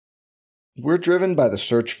We're driven by the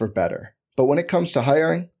search for better. But when it comes to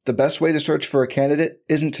hiring, the best way to search for a candidate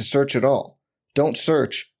isn't to search at all. Don't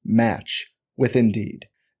search, match with Indeed.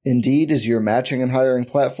 Indeed is your matching and hiring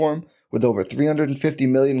platform with over 350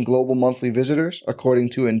 million global monthly visitors,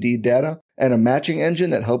 according to Indeed data, and a matching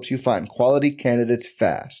engine that helps you find quality candidates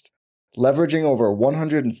fast. Leveraging over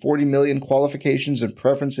 140 million qualifications and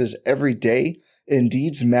preferences every day,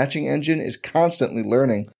 Indeed's matching engine is constantly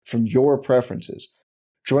learning from your preferences.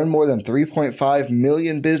 Join more than 3.5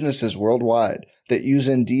 million businesses worldwide that use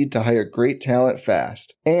Indeed to hire great talent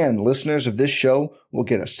fast. And listeners of this show will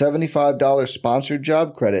get a $75 sponsored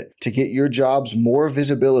job credit to get your jobs more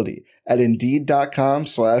visibility at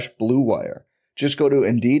Indeed.com/Blue Wire. Just go to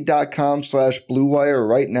Indeed.com/Blue Wire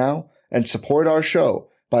right now and support our show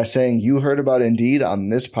by saying you heard about Indeed on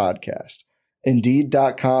this podcast.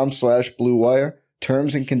 Indeed.com/Blue Wire.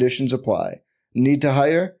 Terms and conditions apply. Need to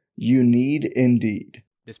hire? You need Indeed.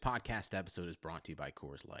 This podcast episode is brought to you by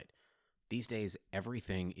Coors Light. These days,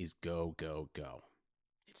 everything is go, go, go.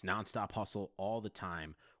 It's nonstop hustle all the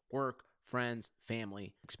time. Work, friends,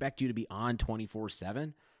 family, expect you to be on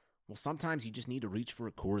 24/7. Well, sometimes you just need to reach for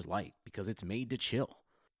a Coors Light because it's made to chill.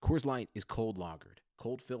 Coors Light is cold lagered,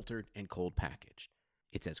 cold filtered, and cold packaged.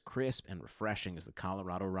 It's as crisp and refreshing as the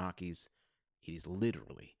Colorado Rockies. It is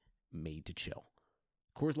literally made to chill.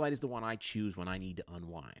 Coors Light is the one I choose when I need to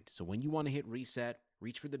unwind. So when you want to hit reset,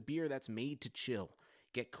 reach for the beer that's made to chill.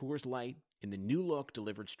 Get Coors Light in the new look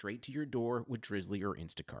delivered straight to your door with Drizzly or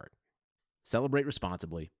Instacart. Celebrate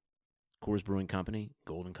responsibly. Coors Brewing Company,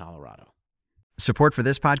 Golden, Colorado. Support for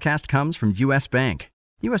this podcast comes from U.S. Bank.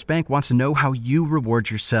 U.S. Bank wants to know how you reward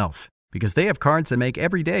yourself because they have cards that make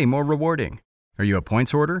every day more rewarding. Are you a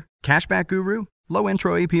points hoarder, cashback guru, low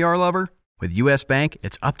intro APR lover? With U.S. Bank,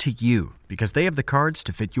 it's up to you because they have the cards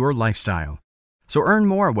to fit your lifestyle. So earn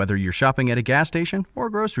more whether you're shopping at a gas station or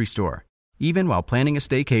grocery store, even while planning a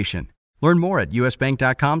staycation. Learn more at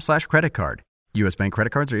usbank.com/creditcard. U.S. Bank credit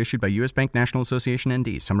cards are issued by U.S. Bank National Association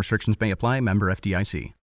ND. Some restrictions may apply. Member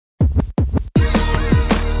FDIC.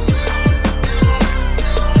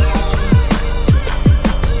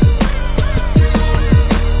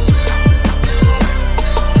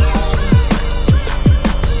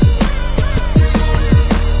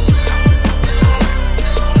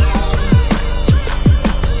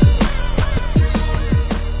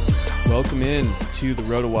 Welcome in to the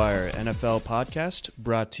RotoWire NFL podcast,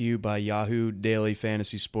 brought to you by Yahoo Daily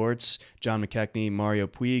Fantasy Sports. John McKechnie, Mario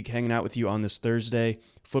Puig, hanging out with you on this Thursday.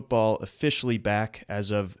 Football officially back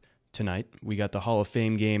as of tonight. We got the Hall of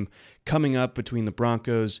Fame game coming up between the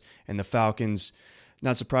Broncos and the Falcons.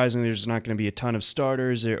 Not surprisingly, there's not going to be a ton of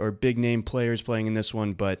starters or big-name players playing in this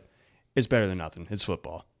one, but it's better than nothing. It's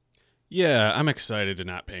football. Yeah, I'm excited to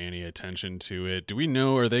not pay any attention to it. Do we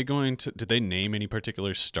know, did they name any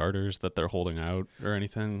particular starters that they're holding out or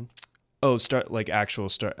anything? Oh, actual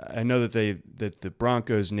start. I know that the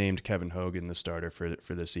Broncos named Kevin Hogan the starter for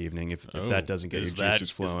this evening. If that doesn't get your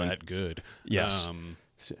juices flowing. Is that good? Yes.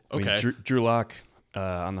 Okay. Drew Lock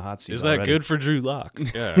on the hot seat. Is that already. good for Drew Lock?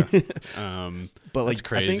 Yeah. But that's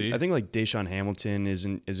crazy. I think like Deshaun Hamilton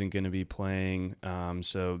isn't going to be playing.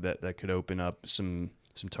 So that could open up some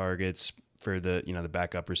targets for the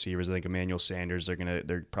backup receivers. I think Emmanuel Sanders,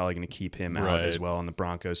 they're probably gonna keep him out as well on the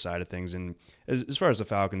Broncos side of things. And as far as the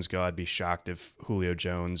Falcons go, I'd be shocked if Julio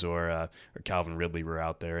Jones or Calvin Ridley were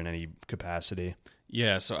out there in any capacity.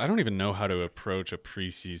 Yeah, so I don't even know how to approach a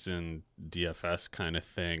preseason DFS kind of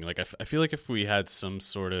thing. Like I feel like if we had some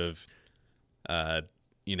sort of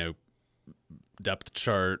depth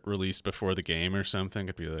chart released before the game or something,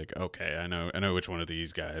 I'd be like, okay, I know which one of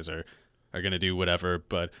these guys are going to do whatever.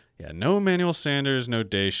 But yeah, no Emmanuel Sanders, no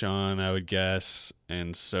Deshaun, I would guess.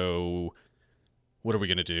 And so what are we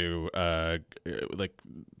going to do? Like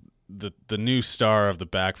the new star of the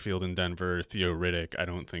backfield in Denver, Theo Riddick, I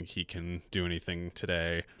don't think he can do anything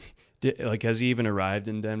today. Has he even arrived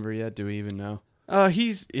in Denver yet? Do we even know? I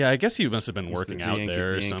guess he must have been working out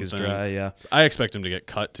there or something. Dry, yeah. I expect him to get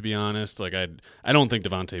cut, to be honest. Like I don't think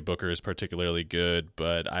Devontae Booker is particularly good,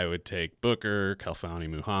 but I would take Booker, Khalfani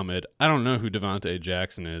Muhammad. I don't know who Devontae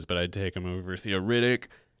Jackson is, but I'd take him over Theo Riddick.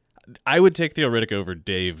 I would take Theo Riddick over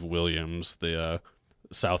Dave Williams, the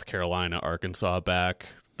South Carolina, Arkansas back.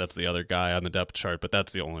 That's the other guy on the depth chart, but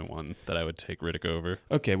that's the only one that I would take Riddick over.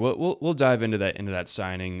 Okay, well, we'll dive into that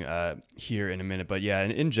signing here in a minute. But yeah,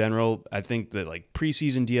 in general, I think that like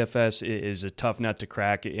preseason DFS is a tough nut to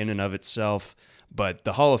crack in and of itself. But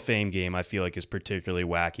the Hall of Fame game, I feel like, is particularly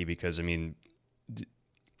wacky because I mean,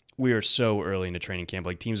 we are so early into training camp.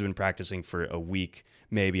 Like teams have been practicing for a week,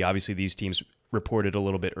 maybe. Obviously, these teams reported a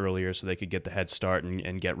little bit earlier so they could get the head start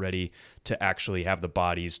and get ready to actually have the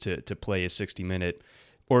bodies to play a 60-minute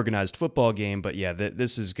organized football game. But yeah,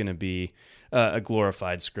 this is going to be a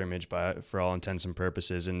glorified scrimmage for all intents and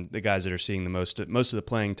purposes. And the guys that are seeing the most of the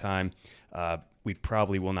playing time, we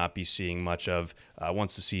probably will not be seeing much of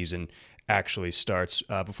once the season actually starts.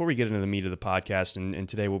 Before we get into the meat of the podcast, and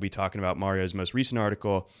today we'll be talking about Mario's most recent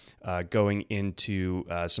article, going into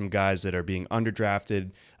some guys that are being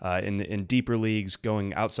underdrafted in deeper leagues,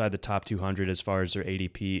 going outside the top 200 as far as their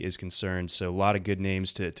ADP is concerned. So a lot of good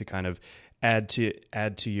names to kind of add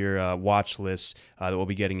to your watch list that we'll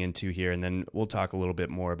be getting into here, and then we'll talk a little bit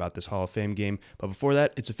more about this Hall of Fame game. But before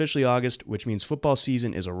that, it's officially August, which means football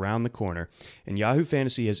season is around the corner, and Yahoo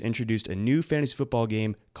Fantasy has introduced a new fantasy football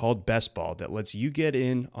game called Best Ball that lets you get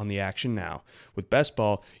in on the action now. With Best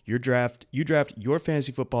Ball, you draft your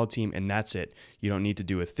fantasy football team, and that's it. You don't need to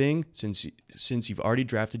do a thing since you've already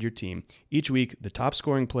drafted your team. Each week, the top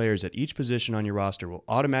scoring players at each position on your roster will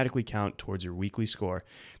automatically count towards your weekly score.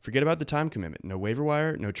 Forget about the time commitment. No waiver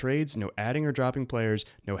wire, no trades, no adding or dropping players,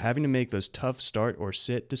 no having to make those tough start or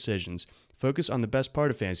sit decisions. Focus on the best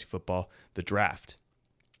part of fantasy football, the draft.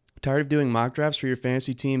 Tired of doing mock drafts for your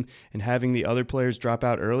fantasy team and having the other players drop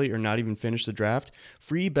out early or not even finish the draft?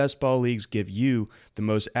 Free Best Ball leagues give you the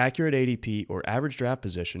most accurate ADP or average draft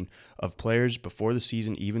position of players before the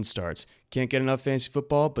season even starts. Can't get enough fantasy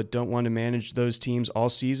football but don't want to manage those teams all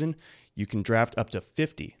season? You can draft up to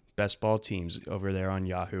 50 Best Ball teams over there on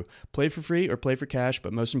Yahoo. Play for free or play for cash,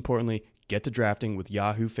 but most importantly, get to drafting with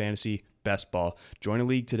Yahoo Fantasy Best Ball. Join a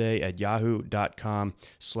league today at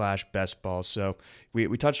yahoo.com/bestball. So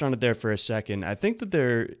we touched on it there for a second. I think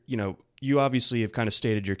that you obviously have kind of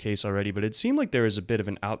stated your case already, but it seemed like there was a bit of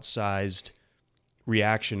an outsized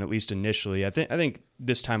reaction, at least initially. I think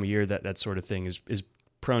this time of year that sort of thing is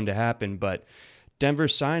prone to happen, but Denver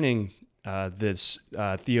signing this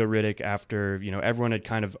Theo Riddick after everyone had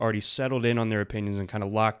kind of already settled in on their opinions and kind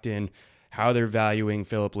of locked in how they're valuing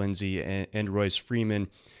Philip Lindsay and Royce Freeman.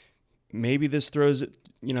 Maybe this throws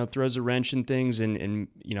a wrench in things, and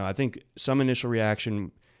I think some initial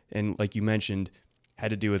reaction, and like you mentioned,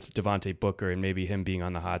 had to do with Devontae Booker and maybe him being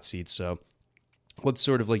on the hot seat. So what's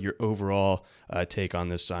sort of like your overall take on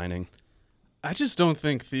this signing? I just don't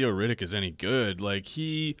think Theo Riddick is any good. Like,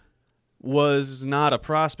 he was not a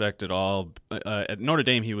prospect at all. At Notre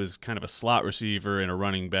Dame, he was kind of a slot receiver and a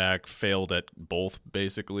running back, failed at both,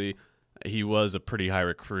 basically. He was a pretty high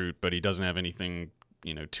recruit, but he doesn't have anything,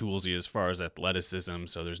 toolsy as far as athleticism,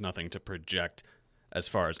 so there's nothing to project as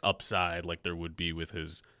far as upside like there would be with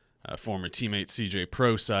his former teammate CJ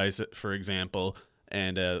Prosise, for example.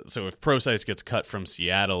 And so if Prosise gets cut from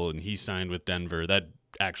Seattle and he signed with Denver, that'd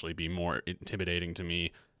actually be more intimidating to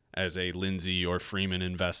me as a Lindsay or Freeman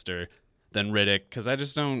investor than Riddick, because I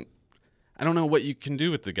don't know what you can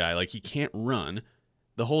do with the guy. Like, he can't run.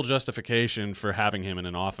 The whole justification for having him in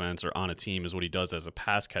an offense or on a team is what he does as a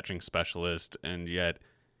pass-catching specialist, and yet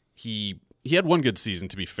he had one good season,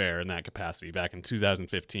 to be fair, in that capacity. Back in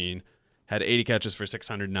 2015, had 80 catches for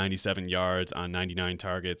 697 yards on 99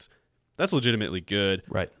 targets. That's legitimately good.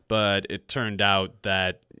 Right. But it turned out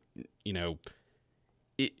that,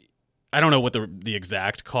 I don't know what the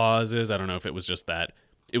exact cause is. I don't know if it was just that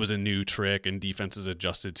it was a new trick and defenses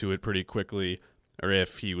adjusted to it pretty quickly, or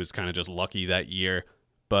if he was kind of just lucky that year.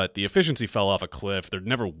 But the efficiency fell off a cliff. There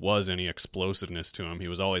never was any explosiveness to him. He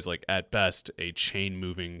was always, like, at best, a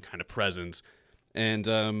chain-moving kind of presence. And,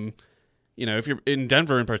 if you're in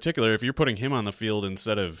Denver in particular, if you're putting him on the field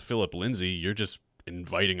instead of Philip Lindsay, you're just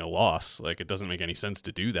inviting a loss. Like, it doesn't make any sense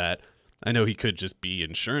to do that. I know he could just be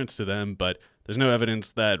insurance to them, but there's no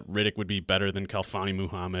evidence that Riddick would be better than Khalfani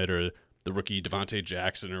Muhammad or the rookie Devontae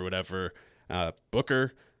Jackson or whatever.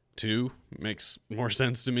 Booker, too, makes more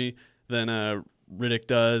sense to me than Riddick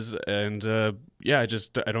does. And I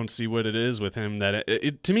don't see what it is with him that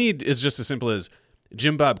it to me is just as simple as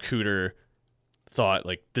Jim Bob Cooter thought,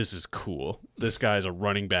 like, this is cool. This guy's a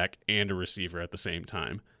running back and a receiver at the same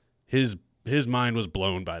time. His mind was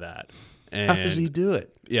blown by that. And how does he do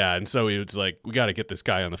it? Yeah, and so it's like, we got to get this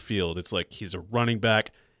guy on the field. It's like he's a running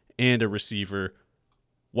back and a receiver.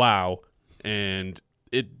 Wow. And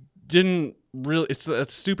it didn't really,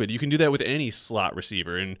 that's stupid. You can do that with any slot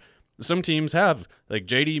receiver. And some teams have, like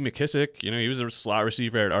J.D. McKissick, he was a slot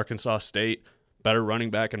receiver at Arkansas State, better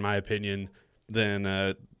running back in my opinion than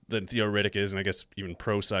Theo Riddick is, and I guess even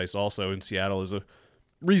Prosise also in Seattle is a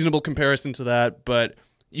reasonable comparison to that. But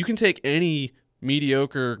you can take any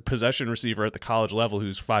mediocre possession receiver at the college level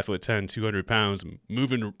who's 5'10", 200 pounds,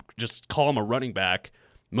 just call him a running back,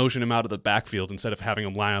 motion him out of the backfield instead of having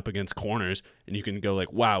him line up against corners, and you can go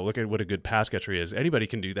like, wow, look at what a good pass catcher he is. Anybody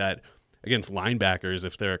can do that. against linebackers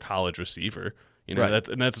if they're a college receiver. Right.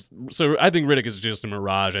 That's so I think Riddick is just a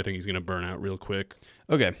mirage. I think he's going to burn out real quick.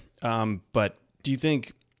 Okay. But do you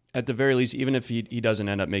think, at the very least, even if he doesn't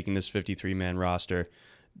end up making this 53-man roster,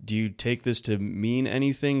 do you take this to mean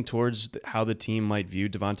anything towards how the team might view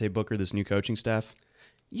Devontae Booker, this new coaching staff?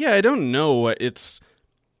 Yeah, I don't know.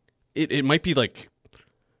 It might be like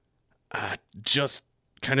just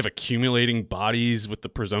kind of accumulating bodies with the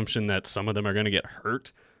presumption that some of them are going to get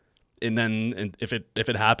hurt. And then if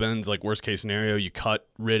it happens, like worst case scenario, you cut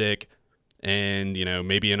Riddick and,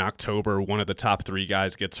 maybe in October, one of the top 3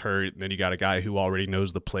 guys gets hurt. And then you got a guy who already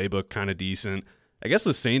knows the playbook kind of decent. I guess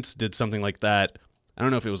the Saints did something like that. I don't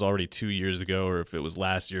know if it was already 2 years ago or if it was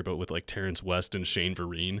last year, but with like Terrence West and Shane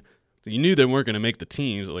Vereen. So you knew they weren't going to make the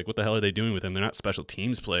teams. Like, what the hell are they doing with them? They're not special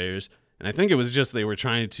teams players. And I think it was just they were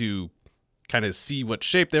trying to kind of see what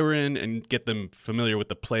shape they were in and get them familiar with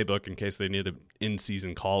the playbook in case they need an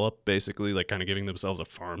in-season call-up, basically, like kind of giving themselves a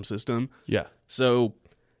farm system. Yeah. So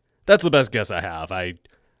that's the best guess I have. I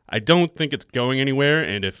don't think it's going anywhere,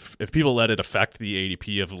 and if people let it affect the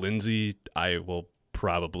ADP of Lindsey, I will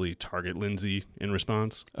probably target Lindsey in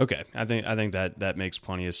response. Okay. I think that makes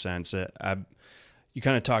plenty of sense. You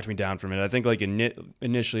kind of talked me down from it. I think like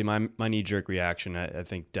initially my knee-jerk reaction, I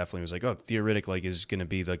think definitely was like, oh, Theoretic like is going to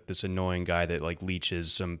be like this annoying guy that like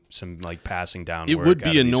leeches some like passing down. It work would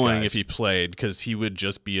out be of these annoying guys. if he played because he would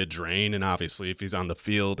just be a drain. And obviously if he's on the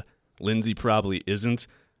field, Lindsey probably isn't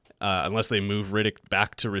unless they move Riddick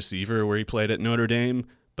back to receiver where he played at Notre Dame.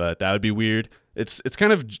 But that would be weird. It's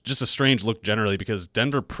kind of just a strange look generally because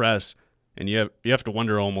Denver press. And you have to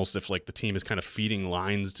wonder almost if like the team is kind of feeding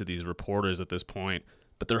lines to these reporters at this point.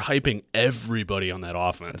 But they're hyping everybody on that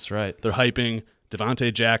offense. That's right. They're hyping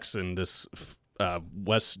Devontae Jackson, this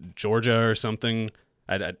West Georgia or something.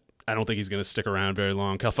 I don't think he's going to stick around very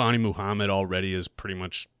long. Khalfani Muhammad already is pretty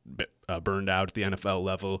much burned out at the NFL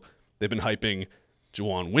level. They've been hyping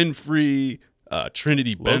Juwan Winfrey,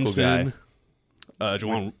 Trinity Local Benson. guy.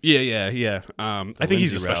 Juwan, yeah. I think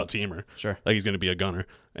he's a special teamer. Sure. Like he's going to be a gunner.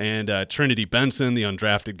 And Trinity Benson, the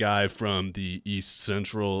undrafted guy from the East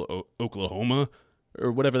Central Oklahoma,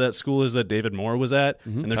 or whatever that school is that David Moore was at.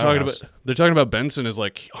 Mm-hmm. And they're talking about Benson as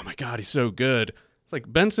like, oh my God, he's so good. It's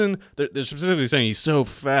like Benson, they're specifically saying he's so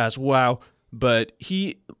fast. Wow. But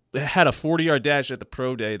he had a 40-yard dash at the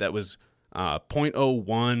pro day that was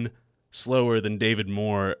 0.01 slower than David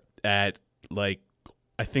Moore at like,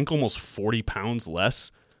 I think almost 40 pounds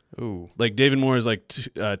less. Ooh. Like David Moore is like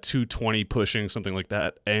 220 pushing, something like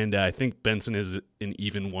that. And I think Benson is an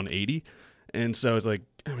even 180. And so it's like,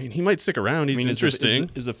 I mean, he might stick around. He's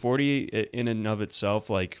interesting. Is the 40 in and of itself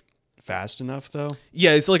like fast enough though?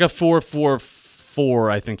 Yeah, it's like a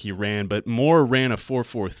 4.44 I think he ran, but Moore ran a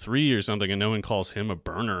 4.43 or something, and no one calls him a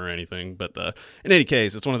burner or anything. But in any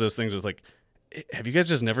case, it's one of those things that's like, have you guys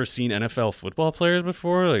just never seen NFL football players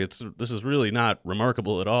before? Like, this is really not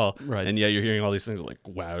remarkable at all. Right. And yeah, you're hearing all these things like,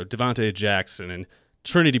 wow, Devontae Jackson and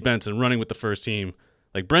Trinity Benson running with the first team.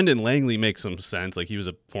 Like, Brendan Langley makes some sense. Like, he was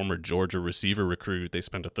a former Georgia receiver recruit they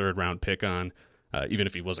spent a 3rd-round pick on, even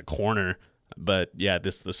if he was a corner. But, yeah,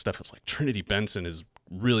 this stuff is like Trinity Benson is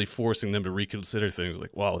really forcing them to reconsider things.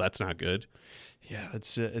 Like, wow, that's not good. Yeah,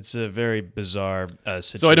 it's a very bizarre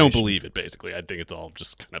situation. So I don't believe it, basically. I think it's all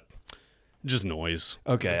just kind of just noise.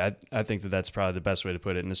 Okay, I think that's probably the best way to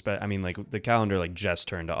put it. And I mean, like the calendar like just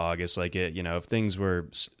turned to August. Like it, if things were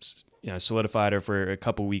solidified or for a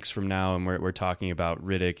couple weeks from now, and we're talking about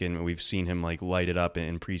Riddick, and we've seen him like light it up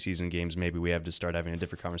in preseason games, maybe we have to start having a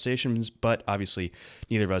different conversations. But obviously,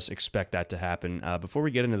 neither of us expect that to happen. Before we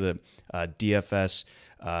get into the DFS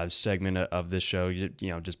segment of this show,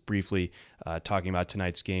 just briefly talking about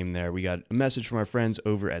tonight's game there, we got a message from our friends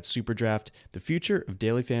over at Superdraft. The future of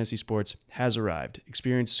daily fantasy sports has arrived.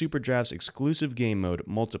 Experience Superdraft's exclusive game mode,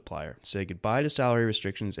 Multiplier. Say goodbye to salary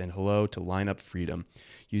restrictions and hello to lineup freedom.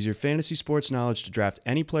 Use your fantasy sports knowledge to draft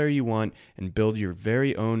any player you want and build your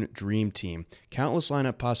very own dream team. Countless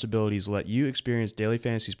lineup possibilities let you experience daily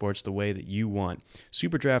fantasy sports the way that you want.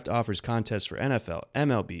 Superdraft offers contests for NFL,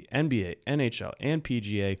 MLB, NBA, NHL, and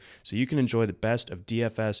PGA, so you can enjoy the best of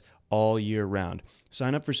DFS all year round.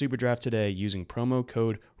 Sign up for Superdraft today using promo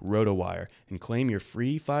code ROTOWIRE and claim your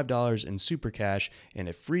free $5 in Super Cash and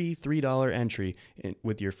a free $3 entry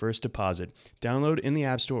with your first deposit. Download in the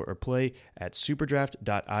App Store or play at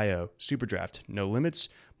superdraft.io. Superdraft, no limits,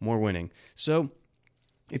 more winning. So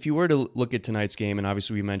if you were to look at tonight's game, and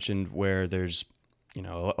obviously we mentioned where there's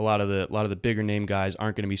a lot of the bigger name guys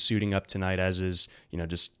aren't going to be suiting up tonight, as is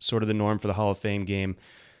just sort of the norm for the Hall of Fame game.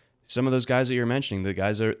 some of those guys that you're mentioning, the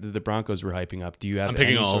guys that the Broncos were hyping up, do you have I'm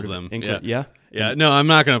picking any all sort of them. Yeah. No, I'm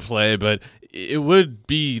not going to play, but it would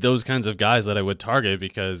be those kinds of guys that I would target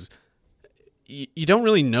because you don't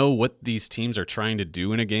really know what these teams are trying to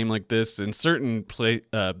do in a game like this. In certain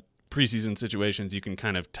preseason situations, you can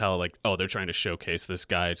kind of tell, like, oh, they're trying to showcase this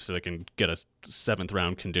guy so they can get a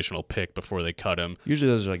 7th-round conditional pick before they cut him. Usually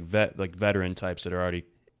those are like veteran types that are already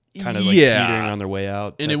kind of like teetering on their way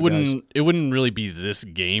out. And it wouldn't really be this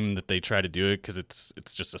game that they try to do it because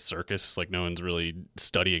it's just a circus. Like, no one's really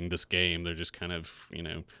studying this game. They're just kind of,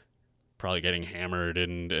 probably getting hammered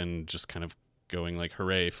and just kind of going like,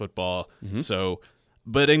 hooray, football. Mm-hmm. So,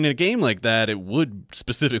 but in a game like that, it would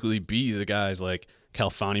specifically be the guys like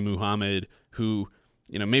Khalfani Muhammad, who,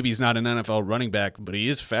 maybe he's not an NFL running back, but he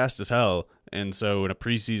is fast as hell. And so in a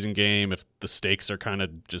preseason game, if the stakes are kind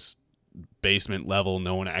of just basement level,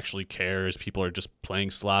 no one actually cares, people are just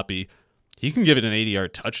playing sloppy, he can give it an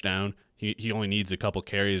 80-yard touchdown. He only needs a couple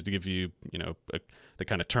carries to give you, the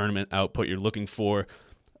kind of tournament output you're looking for.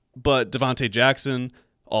 But Devontae Jackson,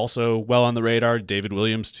 also well on the radar. David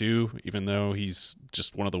Williams too, even though he's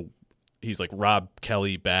just he's like Rob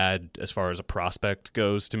Kelly bad as far as a prospect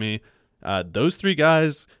goes to me. Those 3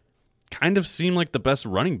 guys kind of seem like the best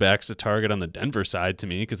running backs to target on the Denver side to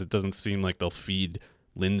me because it doesn't seem like they'll feed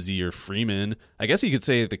Lindsey or Freeman. I guess you could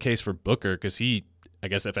say the case for Booker because he, I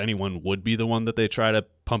guess if anyone, would be the one that they try to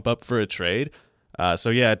pump up for a trade. So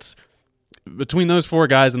yeah, it's between those 4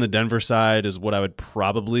 guys on the Denver side is what I would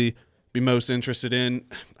probably be most interested in.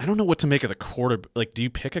 I don't know what to make of the quarterback. Like, do you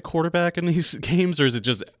pick a quarterback in these games, or is it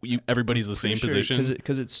just everybody's the same position?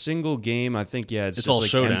 Because it's single game. I think it's just all like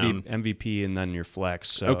showdown. MVP and then your flex.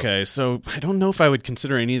 So. Okay, so I don't know if I would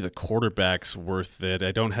consider any of the quarterbacks worth it.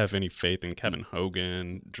 I don't have any faith in Kevin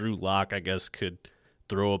Hogan. Drew Lock, I guess, could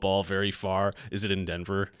throw a ball very far. Is it in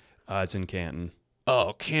Denver? It's in Canton.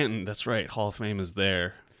 Oh, Canton. That's right. Hall of Fame is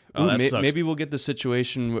there. Oh, maybe we'll get the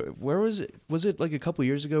situation. Where was it? Was it like a couple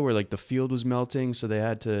years ago where like the field was melting, so they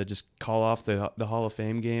had to just call off the Hall of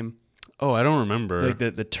Fame game? Oh, I don't remember. Like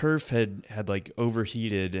the turf had like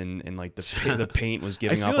overheated and like the paint was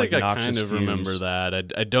giving off like noxious fumes. I kind of remember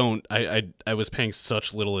that. I was paying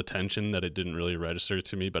such little attention that it didn't really register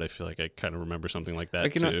to me, but I feel like I kind of remember something like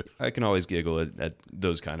that too. I can always giggle at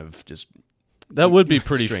those kind of just. That would be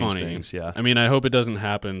pretty funny. Things, yeah. I mean, I hope it doesn't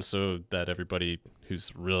happen so that everybody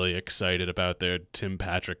who's really excited about their Tim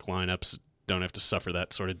Patrick lineups don't have to suffer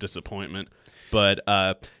that sort of disappointment. But,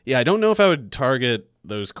 yeah, I don't know if I would target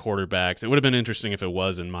those quarterbacks. It would have been interesting if it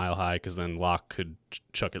was in Mile High because then Locke could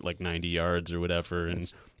chuck it like 90 yards or whatever, and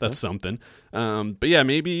that's something. But, yeah,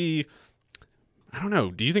 maybe... I don't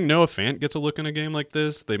know. Do you think Noah Fant gets a look in a game like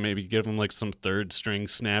this? They maybe give him like some 3rd-string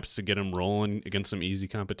snaps to get him rolling against some easy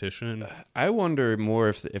competition. I wonder more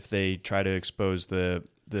if they try to expose the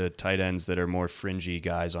tight ends that are more fringy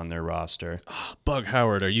guys on their roster. Bug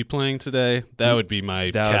Howard, are you playing today? That would be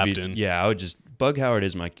my captain. I would just. Bug Howard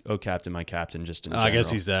is my captain just in general. I guess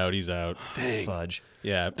he's out. Dang. Fudge.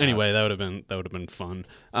 Yeah. Anyway, that would have been fun.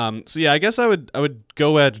 So yeah, I guess I would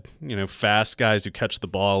go at fast guys who catch the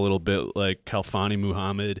ball a little bit, like Khalfani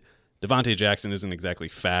Muhammad. Devontae Jackson isn't exactly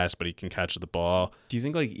fast, but he can catch the ball. Do you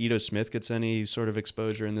think like Ito Smith gets any sort of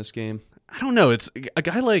exposure in this game? I don't know. It's a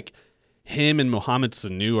guy like him and Mohamed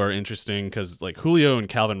Sanu are interesting because like Julio and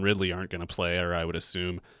Calvin Ridley aren't going to play, or I would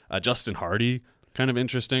assume. Justin Hardy, kind of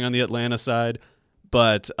interesting on the Atlanta side.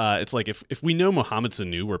 But it's like if we know Mohamed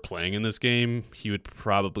Sanu were playing in this game, he would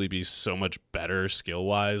probably be so much better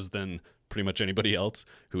skill-wise than pretty much anybody else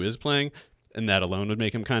who is playing. And that alone would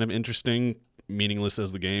make him kind of interesting, meaningless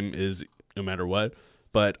as the game is no matter what.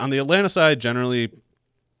 But on the Atlanta side, generally,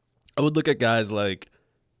 I would look at guys like,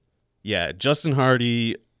 Justin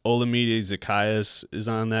Hardy, Olamide Zacchaeus is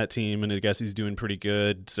on that team, and I guess he's doing pretty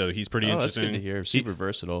good. So he's pretty interesting. That's good to hear. Super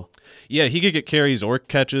versatile. Yeah, he could get carries or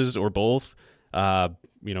catches or both.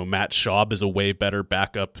 Matt Schaub is a way better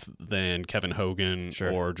backup than Kevin Hogan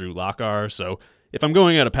or Drew Lock are. So if I'm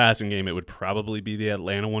going at a passing game, it would probably be the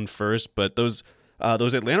Atlanta one first. But those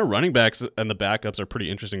Atlanta running backs and the backups are pretty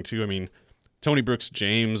interesting too. I mean, Tony Brooks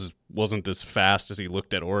James wasn't as fast as he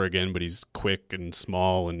looked at Oregon, but he's quick and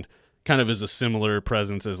small and kind of is a similar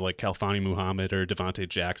presence as like Khalfani Muhammad or Devontae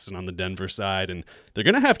Jackson on the Denver side. And they're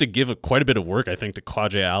going to have to give quite a bit of work, I think, to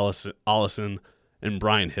Quadri Allison and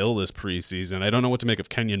Brian Hill this preseason. I don't know what to make of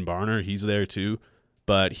Kenyon Barner. He's there too,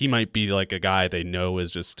 but he might be like a guy they know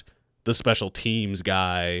is just the special teams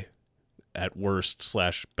guy at worst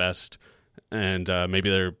 / best And maybe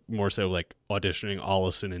they're more so like auditioning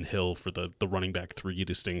Allison and Hill for the running back 3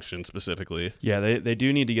 distinction specifically. Yeah, they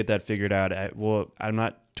do need to get that figured out. I'm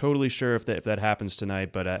not totally sure if that happens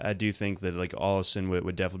tonight, but I do think that like Allison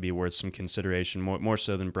would definitely be worth some consideration, more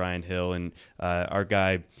so than Brian Hill and our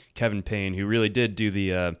guy Kevin Payne, who really did do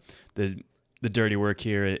the dirty work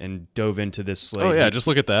here and dove into this slate. Oh, yeah, just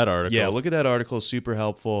look at that article. Yeah, look at that article. Super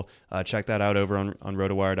helpful. Check that out over on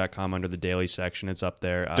rotowire.com under the daily section. It's up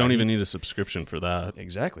there. Don't even need a subscription for that.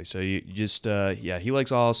 Exactly. So you just, he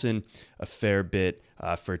likes Allison a fair bit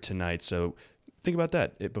for tonight. So think about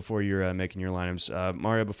that before you're making your lineups.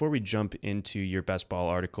 Mario, before we jump into your best ball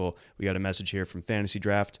article, we got a message here from Fantasy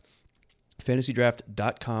Draft.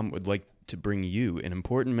 FantasyDraft.com would like to bring you an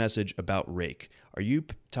important message about Rake. Are you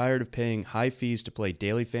tired of paying high fees to play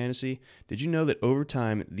daily fantasy? Did you know that over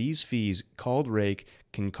time, these fees, called Rake,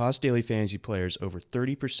 can cost daily fantasy players over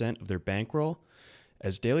 30% of their bankroll?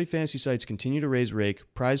 As daily fantasy sites continue to raise Rake,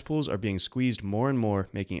 prize pools are being squeezed more and more,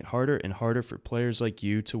 making it harder and harder for players like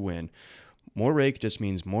you to win. More Rake just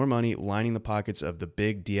means more money lining the pockets of the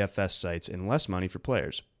big DFS sites and less money for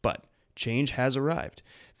players. But change has arrived.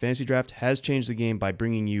 Fantasy Draft has changed the game by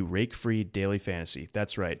bringing you rake-free daily fantasy.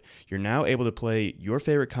 That's right. You're now able to play your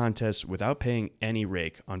favorite contests without paying any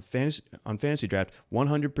rake. On Fantasy Draft,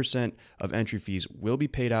 100% of entry fees will be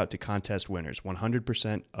paid out to contest winners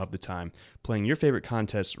 100% of the time. Playing your favorite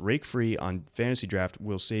contests rake-free on Fantasy Draft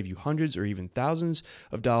will save you hundreds or even thousands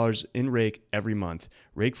of dollars in rake every month.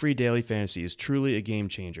 Rake-free daily fantasy is truly a game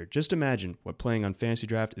changer. Just imagine what playing on Fantasy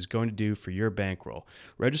Draft is going to do for your bankroll.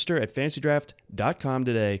 Register at fantasydraft.com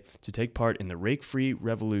today to take part in the rake-free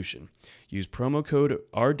revolution. Use promo code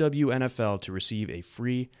RWNFL to receive a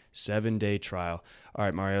free 7-day trial. All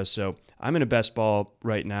right, Mario, so I'm in a best ball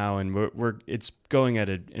right now, and it's going at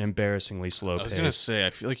an embarrassingly slow pace. I was going to say, I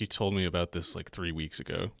feel like you told me about this like 3 weeks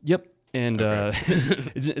ago. Yep, and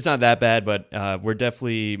okay. It's not that bad, but we're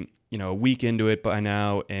definitely a week into it by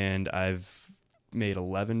now, and I've made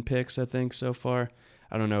 11 picks, I think, so far.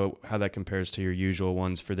 I don't know how that compares to your usual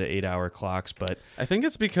ones for the 8-hour clocks, but I think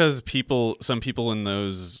it's because some people in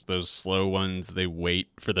those slow ones, they wait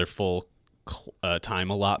for their full time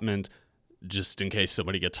allotment just in case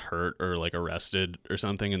somebody gets hurt or like arrested or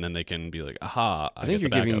something, and then they can be like, "Aha!" I think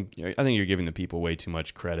you're giving the people way too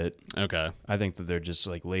much credit. Okay, I think that they're just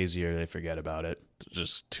like lazy or they forget about it.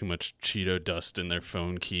 Just too much Cheeto dust in their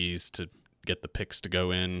phone keys to get the picks to go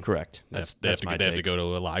in. Correct. They have to go to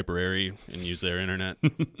a library and use their internet.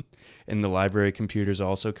 And the library computer's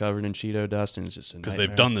also covered in Cheeto dust, and it's just because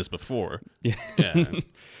they've done this before. Yeah.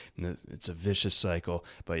 It's a vicious cycle.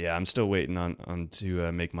 But yeah, I'm still waiting on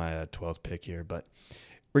to make my 12th pick here, but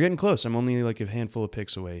we're getting close. I'm only like a handful of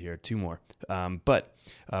picks away here, 2 more. But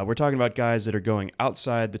we're talking about guys that are going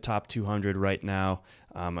outside the top 200 right now.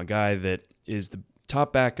 A guy that is the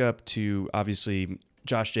top backup to obviously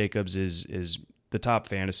Josh Jacobs is the top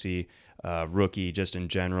fantasy rookie just in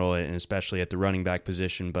general, and especially at the running back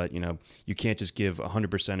position. But you can't just give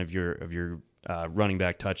 100% of your running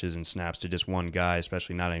back touches and snaps to just one guy,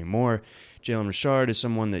 especially not anymore. Jalen Richard is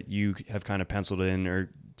someone that you have kind of penciled in or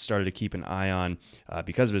started to keep an eye on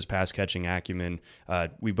because of his pass catching acumen.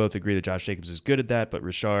 We both agree that Josh Jacobs is good at that, but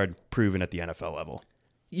Richard proven at the NFL level.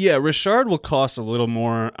 Yeah, Richard will cost a little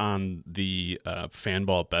more on the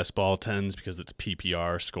Fanball Best Ball 10s because it's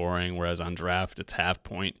PPR scoring, whereas on draft it's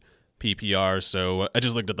half-point PPR. So I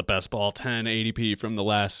just looked at the Best Ball 10 ADP from the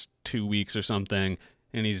last 2 weeks or something,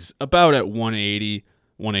 and he's about at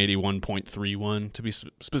 181.31 to be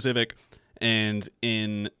specific. And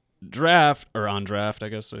in draft, or on draft, I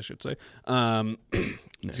guess I should say,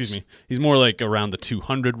 excuse me, he's more like around the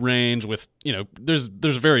 200 range with, there's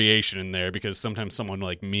variation in there because sometimes someone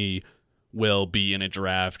like me will be in a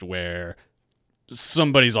draft where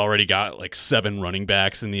somebody's already got like 7 running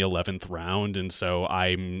backs in the 11th round, and so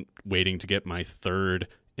I'm waiting to get my third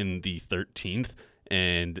in the 13th,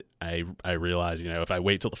 and I realize, if I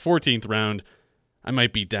wait till the 14th round, I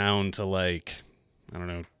might be down to like, I don't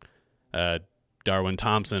know, Darwin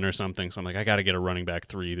Thompson or something. So I'm like, I got to get a running back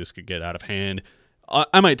 3. This could get out of hand.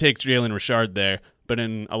 I might take Jalen Richard there, but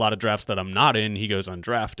in a lot of drafts that I'm not in, he goes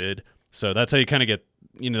undrafted. So that's how you kind of get,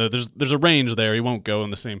 there's a range there. He won't go in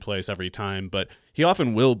the same place every time, but he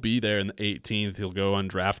often will be there in the 18th. He'll go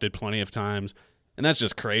undrafted plenty of times. And that's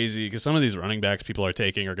just crazy because some of these running backs people are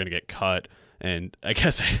taking are going to get cut. And I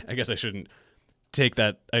guess I shouldn't take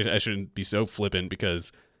that. I shouldn't be so flippant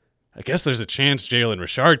because I guess there's a chance Jalen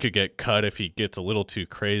Richard could get cut if he gets a little too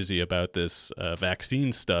crazy about this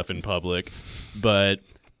vaccine stuff in public. But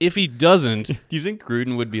if he doesn't... Do you think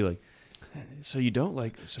Gruden would be like, so you don't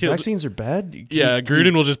vaccines are bad?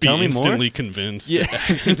 Gruden will just be instantly convinced. Yeah.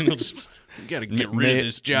 And he'll just You got to get rid of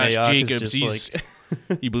this Josh Mayock Jacobs.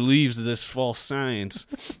 He believes this false science.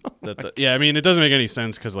 I mean, it doesn't make any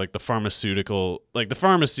sense because like the pharmacy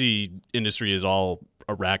industry is all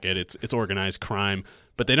a racket. It's organized crime,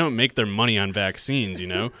 but they don't make their money on vaccines. You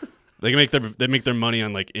know, they make their money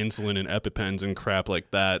on like insulin and EpiPens and crap like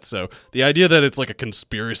that. So the idea that it's like a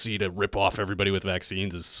conspiracy to rip off everybody with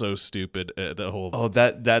vaccines is so stupid.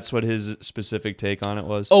 That's what his specific take on it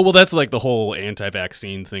was. Oh, well, that's like the whole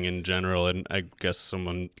anti-vaccine thing in general, and I guess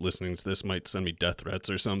someone listening to this might send me death threats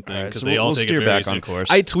or something because they all take it very back seriously. on course.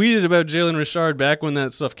 I tweeted about Jalen Richard back when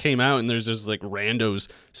that stuff came out, and there's just like randos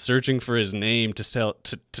searching for his name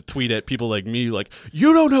to tweet at people like me, like,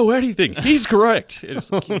 you don't know anything. He's correct.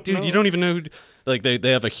 It's like, dude, you don't even know. Like they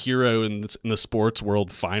have a hero in the sports world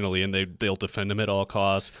finally, and they'll defend him at all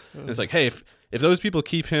costs. And it's like, hey, if those people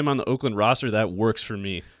keep him on the Oakland roster, that works for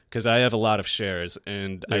me because I have a lot of shares,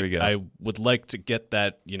 and I would like to get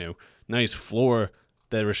that nice floor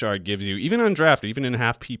that Richard gives you, even on draft, even in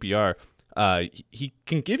half PPR. He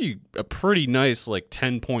can give you a pretty nice like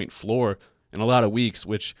 10-point floor in a lot of weeks,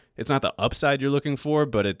 which it's not the upside you're looking for,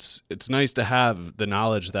 but it's nice to have the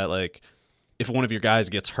knowledge that like if one of your guys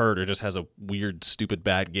gets hurt or just has a weird, stupid,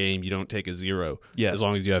 bad game, you don't take a 0 as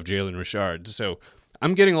long as you have Jalen Richard. So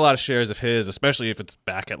I'm getting a lot of shares of his, especially if it's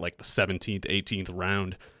back at like the 17th, 18th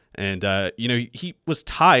round. And, he was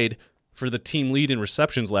tied for the team lead in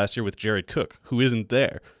receptions last year with Jared Cook, who isn't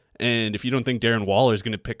there. And if you don't think Darren Waller is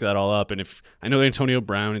going to pick that all up, and if I know Antonio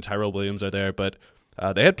Brown and Tyrell Williams are there, but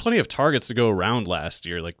they had plenty of targets to go around last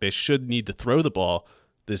year. Like they should need to throw the ball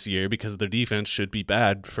this year because their defense should be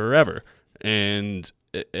bad forever. And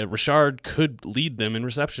Richard could lead them in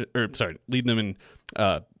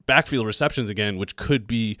backfield receptions again, which could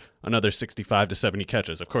be another 65 to 70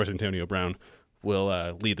 catches. Of course, Antonio Brown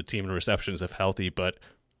will lead the team in receptions if healthy, but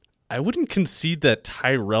I wouldn't concede that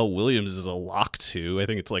Tyrell Williams is a lock to. I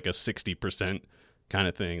think it's like a 60% kind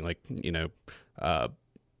of thing. Like,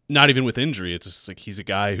 not even with injury. It's just like he's a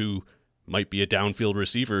guy who might be a downfield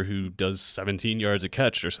receiver who does 17 yards a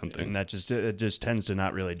catch or something. And that it just tends to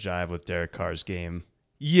not really jive with Derek Carr's game.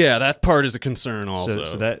 Yeah, that part is a concern also.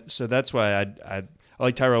 So that's why I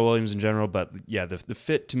like Tyrell Williams in general, but yeah, the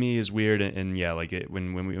fit to me is weird, and yeah, like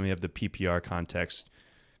when we have the PPR context,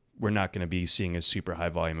 we're not going to be seeing a super high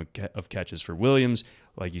volume of catches for Williams.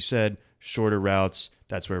 Like you said, shorter routes,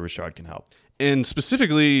 that's where Richard can help. And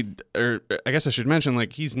specifically, or I guess I should mention,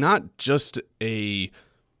 like he's not just a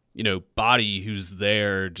body who's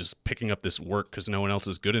there just picking up this work because no one else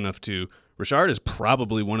is good enough to. Richard is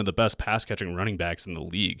probably one of the best pass-catching running backs in the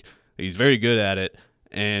league. He's very good at it,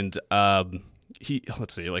 and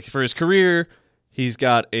let's see, like for his career, he's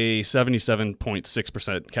got a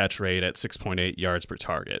 77.6% catch rate at 6.8 yards per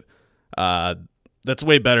target. That's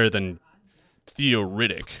way better than Theo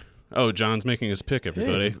Riddick. Oh, John's making his pick,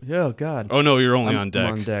 everybody. Hey, oh, God. Oh, no, you're only on deck.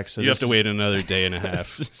 I'm on deck. So you have to wait another day and a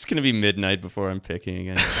half. It's going to be midnight before I'm picking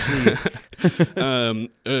again. Who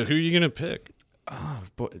are you going to pick?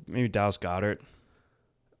 Maybe Dallas Goedert.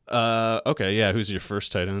 Okay, yeah. Who's your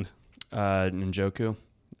first tight end? Njoku.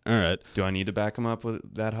 All right. Do I need to back him up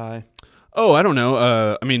with that high? Oh, I don't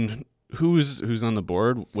know. I mean, who's on the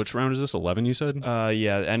board? Which round is this? 11, you said?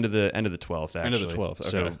 Yeah, end of the 12th. Actually. End of the 12th. Okay.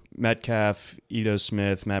 So Metcalf, Ito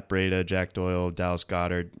Smith, Matt Breida, Jack Doyle, Dallas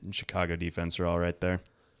Goedert, and Chicago defense are all right there.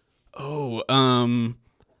 Oh,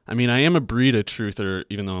 I mean, I am a Breida truther,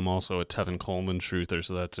 even though I'm also a Tevin Coleman truther,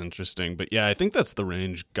 so that's interesting. But yeah, I think that's the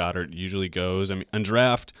range Goddard usually goes. I mean, on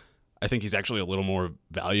draft, I think he's actually a little more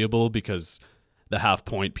valuable because the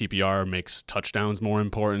half-point PPR makes touchdowns more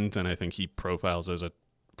important, and I think he profiles as a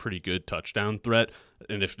pretty good touchdown threat.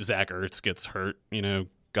 And if Zach Ertz gets hurt,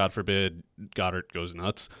 God forbid, Goddard goes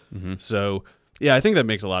nuts. Mm-hmm. So, yeah, I think that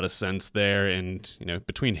makes a lot of sense there. And,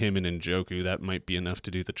 between him and Njoku, that might be enough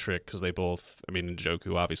to do the trick because they both,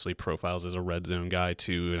 Njoku obviously profiles as a red zone guy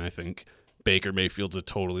too, and I think Baker Mayfield's a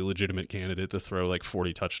totally legitimate candidate to throw like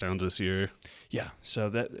 40 touchdowns this year. Yeah, so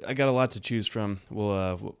that I got a lot to choose from.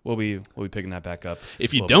 We'll be picking that back up.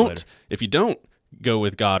 If you don't go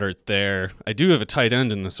with Goddard there, I do have a tight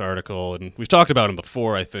end in this article, and we've talked about him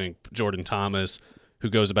before. I think Jordan Thomas, who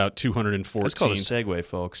goes about 214. That's called a segue,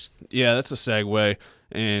 folks. Yeah, that's a segue,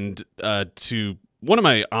 and to one of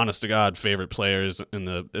my honest to God favorite players in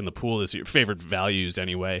the pool this year, favorite values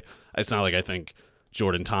anyway. It's not like I think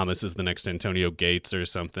Jordan Thomas is the next Antonio Gates or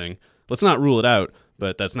something. Let's not rule it out,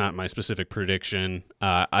 but that's not my specific prediction.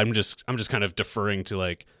 I'm just kind of deferring to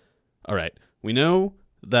like, all right, we know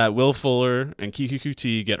that Will Fuller and Kiki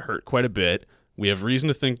Kuti get hurt quite a bit. We have reason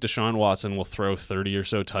to think Deshaun Watson will throw 30 or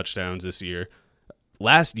so touchdowns this year.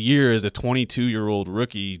 Last year, as a 22-year-old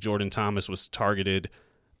rookie, Jordan Thomas was targeted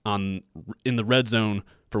in the red zone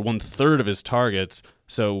for 1/3 of his targets.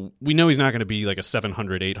 So we know he's not going to be like a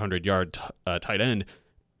 700, 800 yard tight end,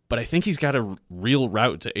 but I think he's got a real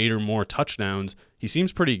route to 8 or more touchdowns. He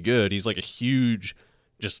seems pretty good. He's like a huge,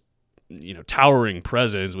 just, towering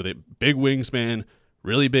presence with a big wingspan,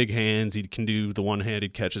 really big hands. He can do the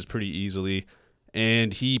one-handed catches pretty easily.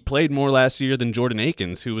 And he played more last year than Jordan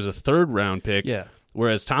Akins, who was a 3rd-round pick,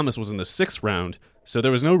 whereas Thomas was in the 6th round. So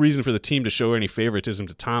there was no reason for the team to show any favoritism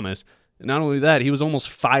to Thomas. And not only that, he was almost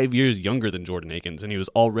 5 years younger than Jordan Akins, and he was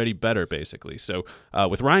already better, basically. So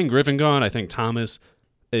with Ryan Griffin gone, I think Thomas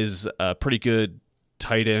is a pretty good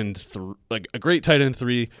tight end, like a great tight end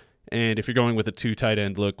 3. And if you're going with a 2 tight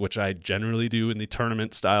end look, which I generally do in the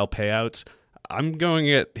tournament-style payouts, I'm going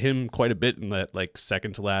at him quite a bit in that like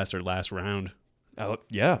second to last or last round.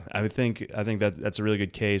 Yeah, I think that's a really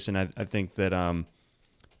good case, and I think that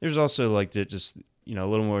there's also like just a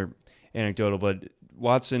little more anecdotal, but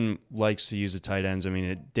Watson likes to use the tight ends. I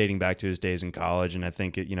mean, dating back to his days in college, and I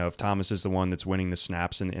think if Thomas is the one that's winning the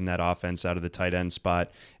snaps in that offense out of the tight end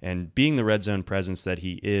spot, and being the red zone presence that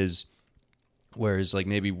he is, whereas like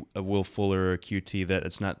maybe a Will Fuller or a QT that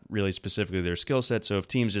it's not really specifically their skill set. So if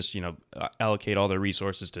teams just allocate all their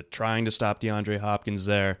resources to trying to stop DeAndre Hopkins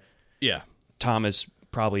there, Thomas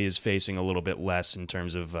probably is facing a little bit less in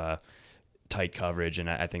terms of tight coverage, and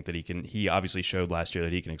I think that he obviously showed last year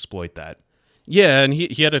that he can exploit that. Yeah, and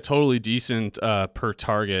he had a totally decent per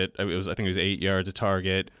target. I think it was 8 yards a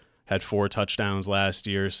target, had 4 touchdowns last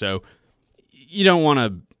year. So you don't want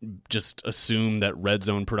to just assume that red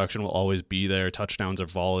zone production will always be there. Touchdowns are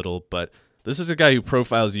volatile, but this is a guy who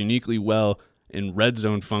profiles uniquely well in red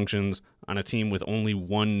zone functions on a team with only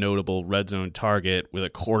one notable red zone target, with a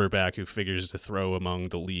quarterback who figures to throw among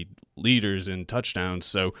the leaders in touchdowns.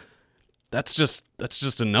 So that's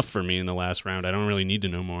just enough for me in the last round. I don't really need to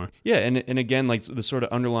know more. Yeah, and again, like the sort of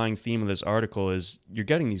underlying theme of this article is you're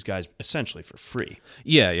getting these guys essentially for free.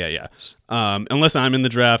 Yeah. Unless I'm in the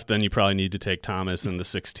draft, then you probably need to take Thomas in the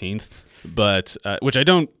 16th, but which I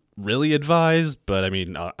don't really advise. But I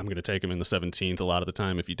mean, I'm going to take him in the 17th a lot of the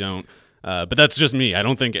time if you don't. But that's just me. I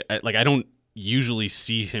don't usually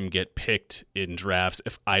see him get picked in drafts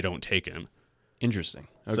if I don't take him. Interesting.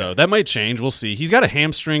 Okay. So that might change. We'll see. He's got a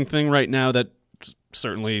hamstring thing right now that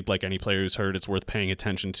certainly, like any player who's hurt, it's worth paying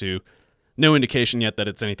attention to. No indication yet that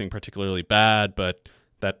it's anything particularly bad, but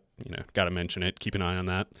that, got to mention it. Keep an eye on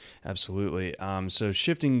that. Absolutely. So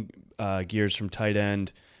shifting gears from tight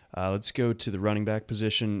end, let's go to the running back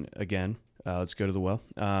position again. Let's go to the well.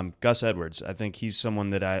 Gus Edwards. I think he's someone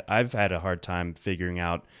that I've had a hard time figuring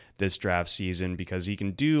out this draft season because he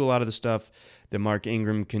can do a lot of the stuff that Mark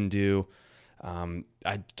Ingram can do.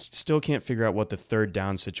 I still can't figure out what the third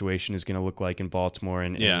down situation is going to look like in Baltimore.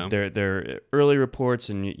 And their early reports,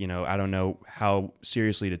 and I don't know how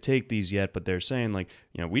seriously to take these yet, but they're saying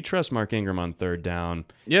we trust Mark Ingram on third down.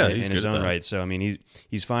 Yeah, in his own right. So I mean,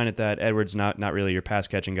 he's fine at that. Edwards not really your pass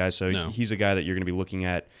catching guy, so he's a guy that you're going to be looking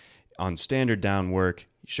at on standard down work.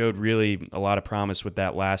 He showed really a lot of promise with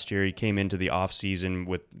that last year. He came into the offseason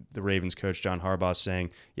with the Ravens coach John Harbaugh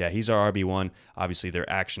saying, he's our RB1. Obviously, their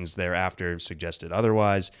actions thereafter suggested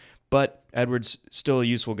otherwise. But Edwards still a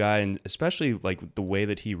useful guy, and especially like the way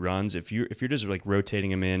that he runs. If you're just like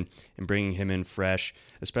rotating him in and bringing him in fresh,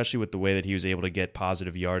 especially with the way that he was able to get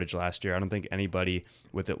positive yardage last year, I don't think anybody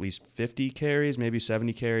with at least 50 carries, maybe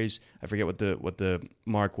 70 carries, I forget what the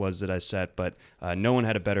mark was that I set, but no one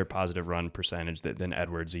had a better positive run percentage than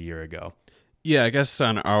Edwards a year ago. Yeah, I guess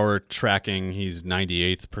on our tracking, he's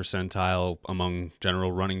 98th percentile among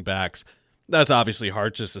general running backs. That's obviously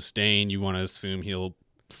hard to sustain. You want to assume he'll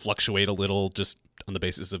fluctuate a little just on the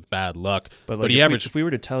basis of bad luck. But if we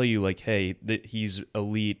were to tell you hey, that he's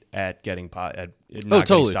elite at getting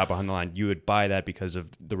getting stop behind the line, you would buy that because of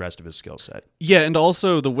the rest of his skill set. Yeah, and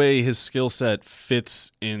also the way his skill set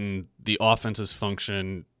fits in the offense's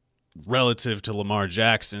function relative to Lamar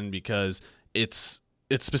Jackson, because it's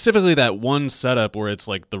specifically that one setup where it's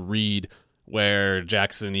like the read where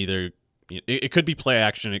Jackson either it could be play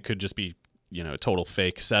action, it could just be a total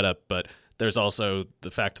fake setup, but there's also the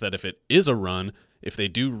fact that if it is a run, if they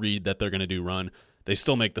do read that they're going to do run, they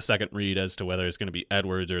still make the second read as to whether it's going to be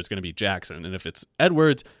Edwards or it's going to be Jackson. And if it's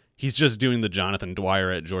Edwards, he's just doing the Jonathan Dwyer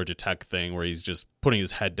at Georgia Tech thing where he's just putting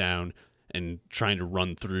his head down and trying to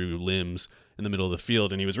run through limbs in the middle of the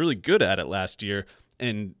field. And he was really good at it last year.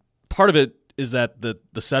 And part of it is that the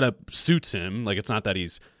setup suits him. Like, it's not that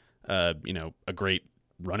he's a great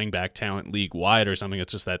running back talent league wide or something.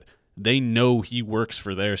 It's just that they know he works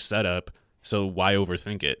for their setup. So why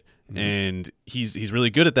overthink it? Mm-hmm. And he's really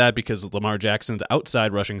good at that because Lamar Jackson's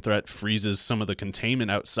outside rushing threat freezes some of the containment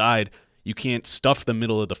outside. you can't stuff the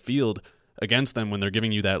middle of the field against them when they're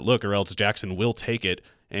giving you that look, or else Jackson will take it,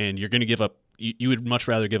 and you're going to give up. You would much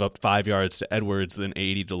rather give up 5 yards to Edwards than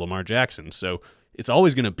 80 to Lamar Jackson. So it's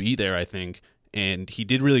always going to be there, I think. And he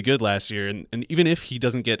did really good last year. And even if he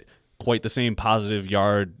doesn't get quite the same positive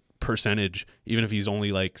yard percentage, even if he's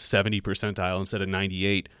only like 70 percentile instead of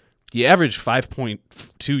 98, he averaged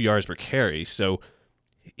 5.2 yards per carry. So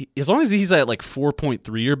as long as he's at like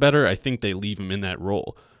 4.3 or better, I think they leave him in that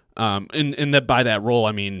role. And that by that role,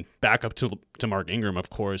 I mean back up to Mark Ingram,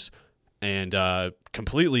 of course, and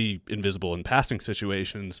completely invisible in passing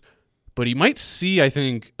situations. But he might see, I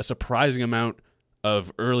think, a surprising amount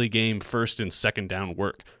of early game first and second down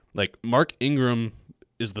work. Like Mark Ingram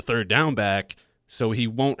is the third down back, so he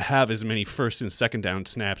won't have as many first and second down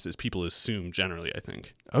snaps as people assume generally, I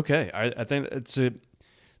think. Okay, I think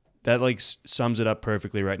that like sums it up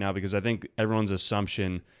perfectly right now, because I think everyone's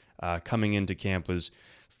assumption coming into camp was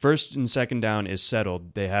first and second down is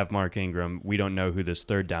settled. They have Mark Ingram. We don't know who this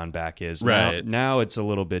third down back is. Right. Now it's a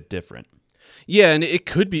little bit different. Yeah, and it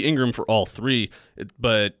could be Ingram for all three,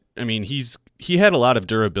 but I mean, he had a lot of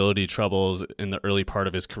durability troubles in the early part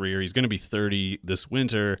of his career. He's going to be 30 this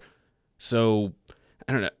winter. So,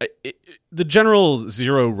 I don't know. The general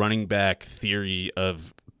zero running back theory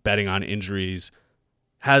of betting on injuries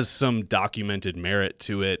has some documented merit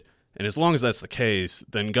to it. And as long as that's the case,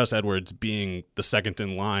 then Gus Edwards being the second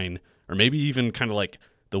in line, or maybe even kind of like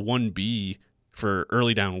the 1B for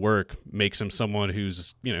early down work, makes him someone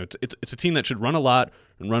who's, it's a team that should run a lot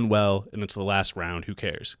and run well, and it's the last round. Who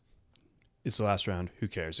cares? It's the last round. Who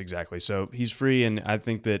cares? Exactly. So he's free, and I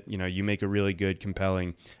think that, you make a really good,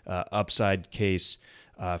 compelling upside case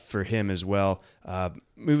for him as well.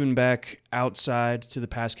 Moving back outside to the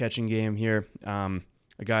pass-catching game here, a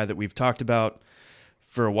guy that we've talked about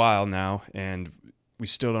for a while now, and we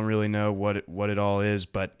still don't really know what it all is,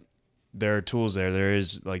 but there are tools there. There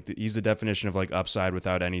is he's the definition of like upside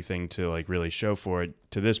without anything to like really show for it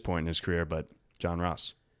to this point in his career. But John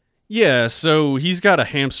Ross, yeah, so he's got a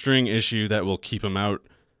hamstring issue that will keep him out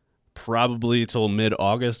probably till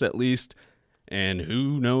mid-August at least, and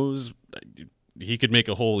who knows, he could make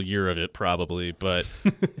a whole year of it probably. But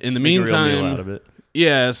in the meantime, a real meal out of it.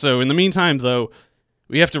 Yeah. So in the meantime, though,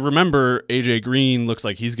 we have to remember AJ Green looks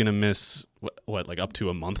like he's going to miss what like up to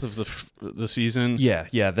a month of the season.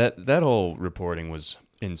 Yeah. That whole reporting was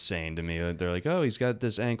insane to me. They're like, oh, he's got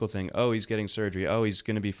this ankle thing. Oh, he's getting surgery. Oh, he's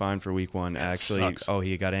going to be fine for week one. Actually, sucks. Oh,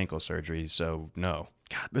 he got ankle surgery. So no.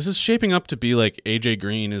 God, this is shaping up to be like AJ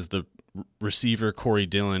Green is the receiver Corey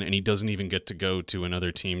Dillon, and he doesn't even get to go to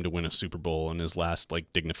another team to win a Super Bowl in his last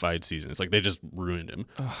like dignified season. It's like they just ruined him.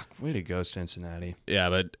 Oh, way to go, Cincinnati. Yeah,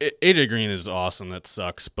 but AJ Green is awesome. That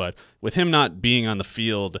sucks. But with him not being on the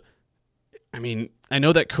field, I mean, I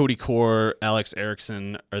know that Cody Core, Alex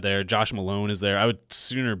Erickson are there. Josh Malone is there. I would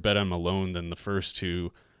sooner bet on Malone than the first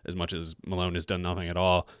two, as much as Malone has done nothing at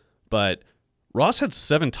all. But Ross had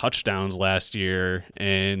 7 touchdowns last year,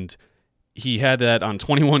 and he had that on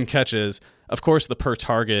 21 catches. Of course, the per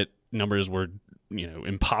target numbers were,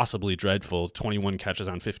 impossibly dreadful. 21 catches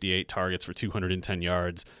on 58 targets for 210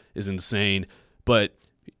 yards is insane. But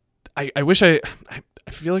I wish I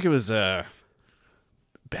feel like it was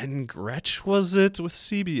Ben Gretsch, was it, with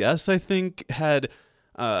CBS, I think, had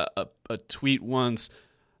a tweet once,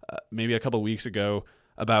 maybe a couple weeks ago,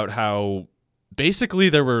 about how basically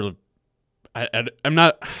there were, I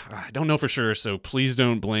don't know for sure, so please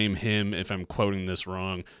don't blame him if I'm quoting this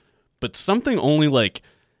wrong, but something only like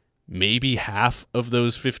maybe half of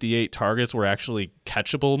those 58 targets were actually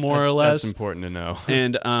catchable, more or less. That's important to know.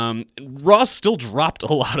 And Ross still dropped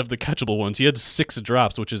a lot of the catchable ones. He had 6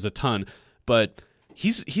 drops, which is a ton, but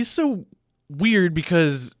he's so weird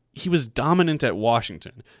because he was dominant at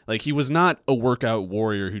Washington. Like, he was not a workout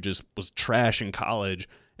warrior who just was trash in college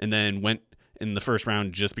and then went in the first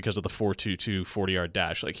round just because of the 4.22 40-yard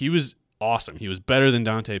dash. Like, he was awesome. He was better than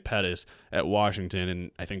Dante Pettis at Washington,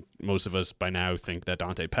 and I think most of us by now think that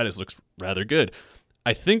Dante Pettis looks rather good.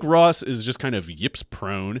 I think Ross is just kind of yips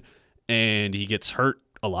prone, and he gets hurt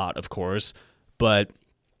a lot, of course. But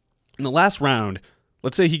in the last round,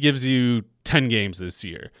 let's say he gives you 10 games this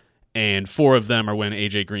year, and 4 of them are when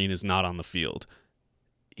AJ Green is not on the field.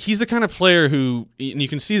 He's the kind of player who, and you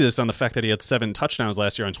can see this on the fact that he had 7 touchdowns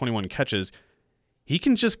last year on 21 catches, he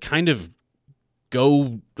can just kind of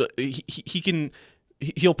go,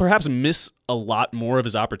 he'll perhaps miss a lot more of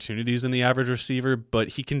his opportunities than the average receiver, but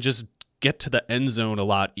he can just get to the end zone a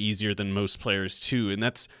lot easier than most players too. And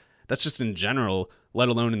that's just in general, let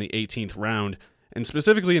alone in the 18th round. And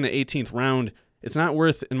specifically in the 18th round, it's not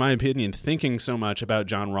worth, in my opinion, thinking so much about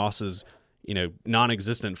John Ross's,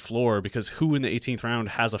 non-existent floor, because who in the 18th round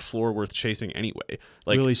has a floor worth chasing anyway?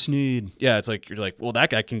 Like Willie Snead. Yeah, it's like you're like, well, that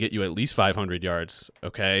guy can get you at least 500 yards.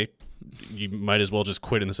 Okay, you might as well just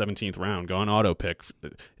quit in the 17th round. Go on auto pick.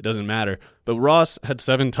 It doesn't matter. But Ross had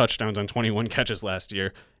 7 touchdowns on 21 catches last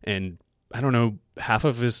year, and I don't know, half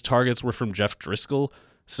of his targets were from Jeff Driscoll.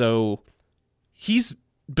 So he's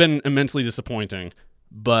been immensely disappointing.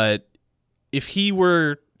 But if he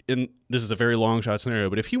were this is a very long shot scenario,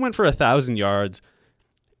 but if he went for 1,000 yards,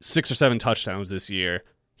 6 or 7 touchdowns this year,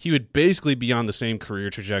 he would basically be on the same career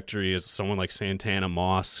trajectory as someone like Santana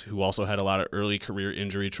Moss, who also had a lot of early career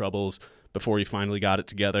injury troubles before he finally got it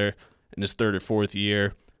together in his 3rd or 4th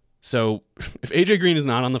year. So if AJ Green is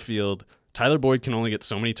not on the field, Tyler Boyd can only get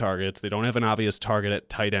so many targets. They don't have an obvious target at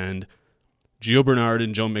tight end. Gio Bernard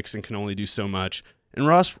and Joe Mixon can only do so much. And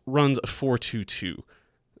Ross runs a 4.22.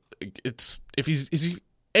 Is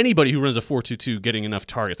anybody who runs a 4.22 getting enough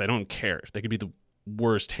targets, I don't care. They could be the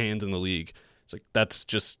worst hands in the league. It's like, that's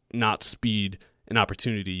just not speed and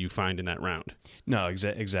opportunity you find in that round. No,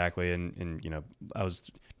 exactly. And I was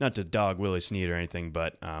not to dog Willie Snead or anything,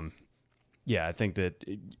 but yeah, I think that,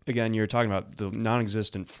 again, you're talking about the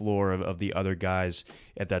non-existent floor of the other guys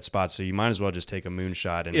at that spot, so you might as well just take a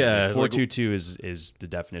moonshot. And 4.22 is the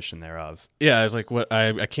definition thereof. Yeah, it's like, what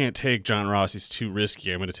I can't take John Ross. He's too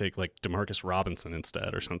risky. I'm going to take like Demarcus Robinson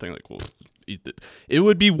instead or something. Like, well, it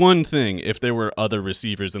would be one thing if there were other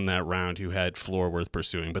receivers in that round who had floor worth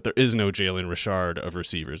pursuing, but there is no Jalen Richard of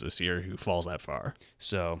receivers this year who falls that far.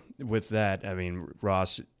 So with that, I mean,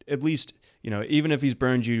 Ross, at least, even if he's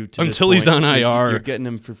burned you to until this point, he's on IR, you're getting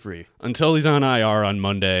him for free. Until he's on IR on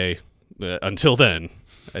Monday. Until then,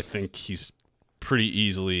 I think he's pretty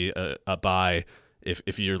easily a buy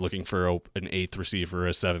if you're looking for an 8th receiver,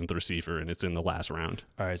 a 7th receiver, and it's in the last round.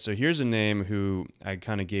 All right, so here's a name who I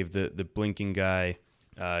kind of gave the blinking guy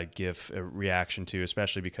gif a reaction to,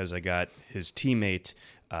 especially because I got his teammate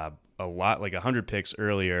a lot, like 100 picks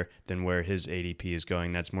earlier than where his ADP is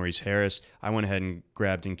going. That's Maurice Harris. I went ahead and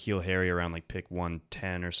grabbed N'Keal Harry around like pick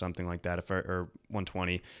 110 or something like that, or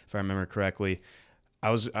 120, if I remember correctly. I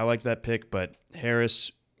like that pick, but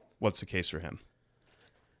Harris, what's the case for him?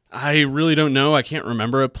 I really don't know. I can't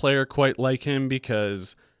remember a player quite like him,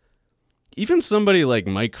 because even somebody like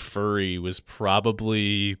Mike Furry was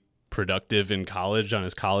probably productive in college on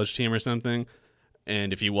his college team or something.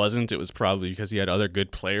 And if he wasn't, it was probably because he had other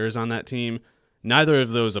good players on that team. Neither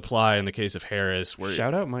of those apply in the case of Harris.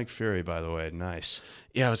 Shout out Mike Fury, by the way. Nice.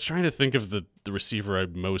 Yeah, I was trying to think of the receiver I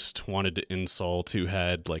most wanted to insult who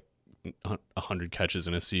had like 100 catches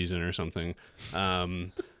in a season or something.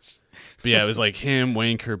 But yeah, it was like him,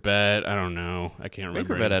 Wayne Corbett. I don't know. I can't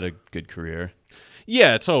remember. Wayne Corbett had a good career.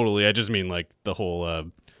 Yeah, totally. I just mean like the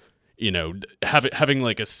whole... having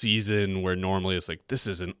like a season where normally it's like, this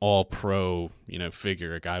is an all-pro,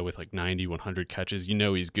 figure, a guy with like 90, 100 catches,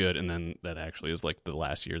 he's good, and then that actually is like the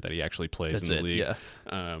last year that he actually plays in the league.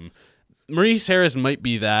 Yeah. Maurice Harris might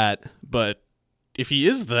be that, but if he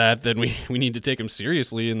is that, then we need to take him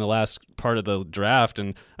seriously in the last part of the draft,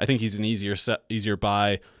 and I think he's an easier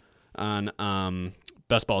buy on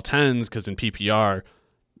Best Ball 10s, because in PPR,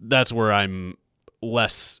 that's where I'm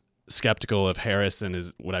less skeptical of Harris and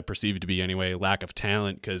his, what I perceive to be anyway, lack of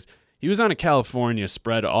talent, because he was on a California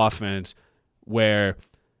spread offense where,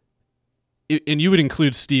 and you would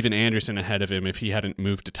include Steven Anderson ahead of him if he hadn't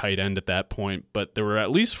moved to tight end at that point, but there were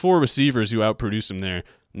at least 4 receivers who outproduced him there,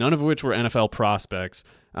 none of which were NFL prospects.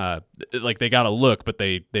 Like, they got a look, but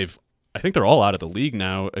I think they're all out of the league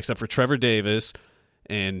now, except for Trevor Davis,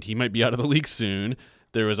 and he might be out of the league soon.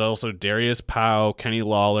 There was also Darius Powell, Kenny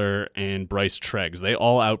Lawler, and Bryce Treggs. They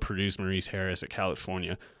all outproduced Maurice Harris at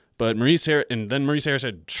California. But Maurice Harris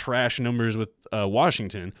had trash numbers with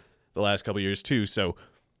Washington the last couple of years too. So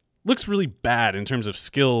looks really bad in terms of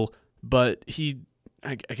skill, but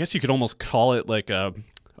I guess you could almost call it like a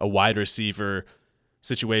wide receiver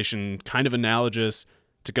situation, kind of analogous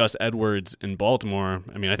to Gus Edwards in Baltimore.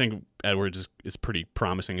 I mean, I think Edwards is pretty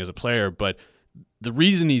promising as a player, but the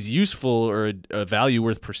reason he's useful or a value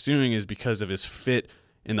worth pursuing is because of his fit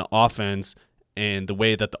in the offense and the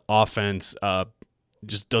way that the offense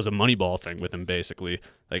just does a Moneyball thing with him, basically.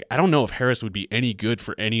 Like, I don't know if Harris would be any good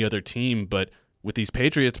for any other team, but with these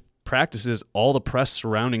Patriots practices, all the press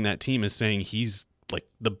surrounding that team is saying he's like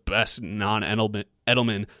the best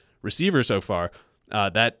non-Edelman receiver so far.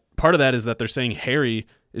 That part of that is that they're saying Harry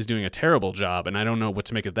is doing a terrible job, and I don't know what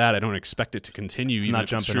to make of that. I don't expect it to continue. Even not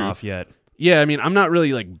jumping off yet. Yeah, I mean, I'm not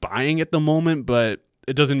really like buying at the moment, but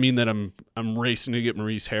it doesn't mean that I'm racing to get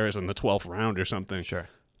Maurice Harris in the 12th round or something. Sure.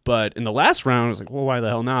 But in the last round, I was like, well, why the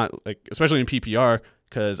hell not? Like, especially in PPR,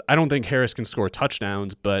 because I don't think Harris can score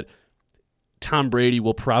touchdowns, but Tom Brady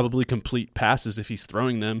will probably complete passes if he's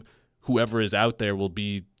throwing them. Whoever is out there will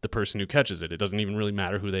be the person who catches it. It doesn't even really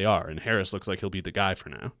matter who they are. And Harris looks like he'll be the guy for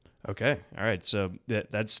now. Okay. All right. So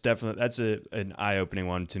that's an eye-opening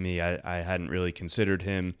one to me. I hadn't really considered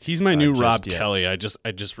him. He's my new Rob Kelly. I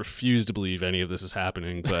just refuse to believe any of this is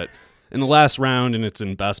happening. But in the last round, and it's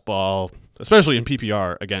in best ball, especially in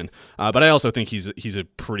PPR again. But I also think he's a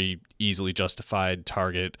pretty easily justified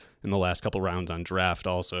target in the last couple rounds on draft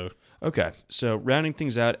also. Okay. So rounding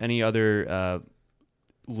things out, any other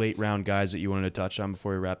late round guys that you wanted to touch on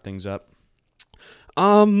before we wrap things up?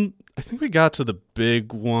 I think we got to the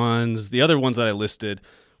big ones. The other ones that I listed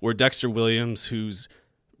were Dexter Williams, who's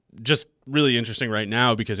just really interesting right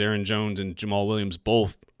now because Aaron Jones and Jamal Williams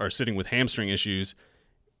both are sitting with hamstring issues.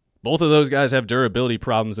 Both of those guys have durability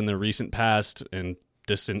problems in their recent past and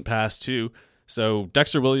distant past too. So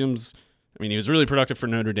Dexter Williams, I mean, he was really productive for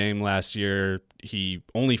Notre Dame last year. He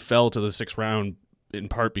only fell to the 6th round in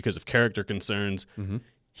part because of character concerns. Mm-hmm.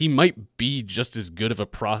 He might be just as good of a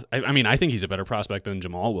I think he's a better prospect than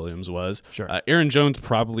Jamal Williams was. Sure. Aaron Jones,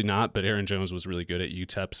 probably not, but Aaron Jones was really good at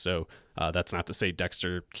UTEP, so that's not to say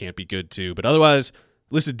Dexter can't be good too. But otherwise,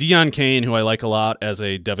 listed Deion Kane, who I like a lot as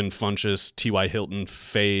a Devin Funchess, T.Y. Hilton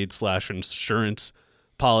fade / insurance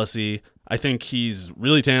policy. I think he's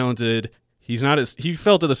really talented. He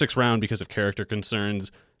fell to the 6th round because of character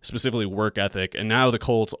concerns, specifically work ethic, and now the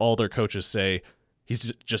Colts, all their coaches say,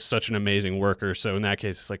 he's just such an amazing worker. So in that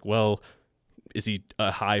case, it's like, well, is he a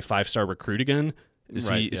high 5-star recruit again? Is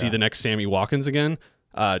he the next Sammy Watkins again?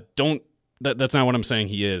 That's not what I'm saying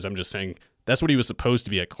he is. I'm just saying that's what he was supposed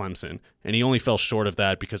to be at Clemson. And he only fell short of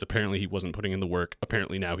that because apparently he wasn't putting in the work.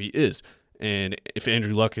 Apparently now he is. And if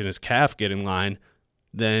Andrew Luck and his calf get in line,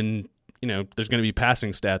 then, there's going to be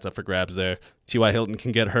passing stats up for grabs there. T.Y. Hilton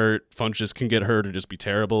can get hurt. Funchess can get hurt or just be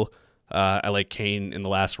terrible. I like Kane in the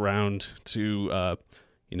last round to,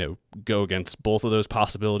 go against both of those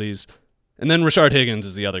possibilities. And then Rashard Higgins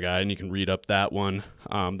is the other guy, and you can read up that one.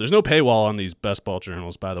 There's no paywall on these best ball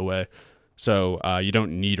journals, by the way, so you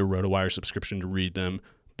don't need a RotoWire subscription to read them.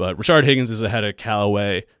 But Rashard Higgins is ahead of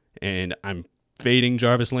Callaway, and I'm fading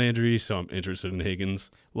Jarvis Landry, so I'm interested in Higgins.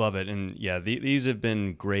 Love it. And yeah, these have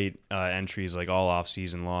been great entries like all off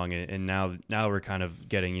season long, and now we're kind of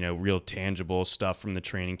getting real tangible stuff from the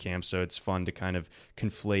training camp, so it's fun to kind of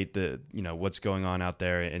conflate the what's going on out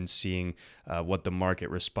there and seeing what the market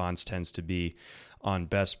response tends to be on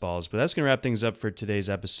best balls. But that's going to wrap things up for today's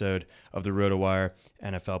episode of the RotoWire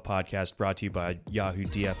NFL podcast, brought to you by Yahoo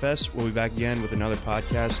DFS. We'll be back again with another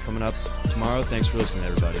podcast coming up tomorrow. Thanks for listening,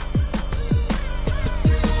 everybody.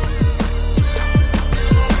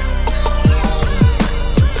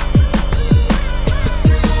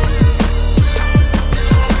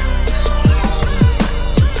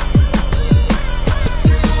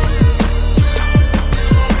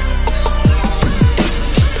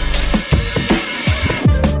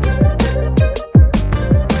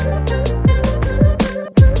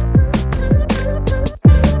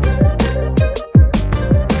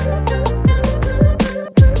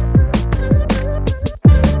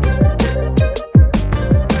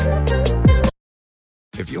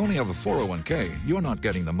 If you only have a 401k, you're not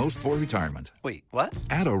getting the most for retirement. Wait, what?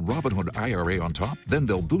 Add a Robinhood IRA on top, then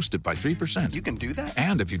they'll boost it by 3%. You can do that?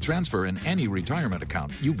 And if you transfer in any retirement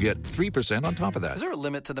account, you get 3% on top of that. Is there a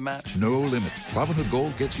limit to the match? No limit. Robinhood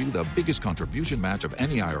Gold gets you the biggest contribution match of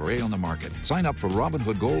any IRA on the market. Sign up for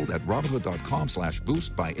Robinhood Gold at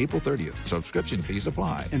Robinhood.com/boost by April 30th. Subscription fees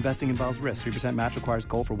apply. Investing involves risk. 3% match requires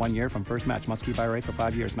gold for 1 year from first match. Must keep IRA for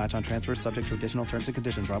 5 years. Match on transfers subject to additional terms and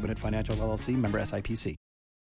conditions. Robinhood Financial LLC, member SIPC.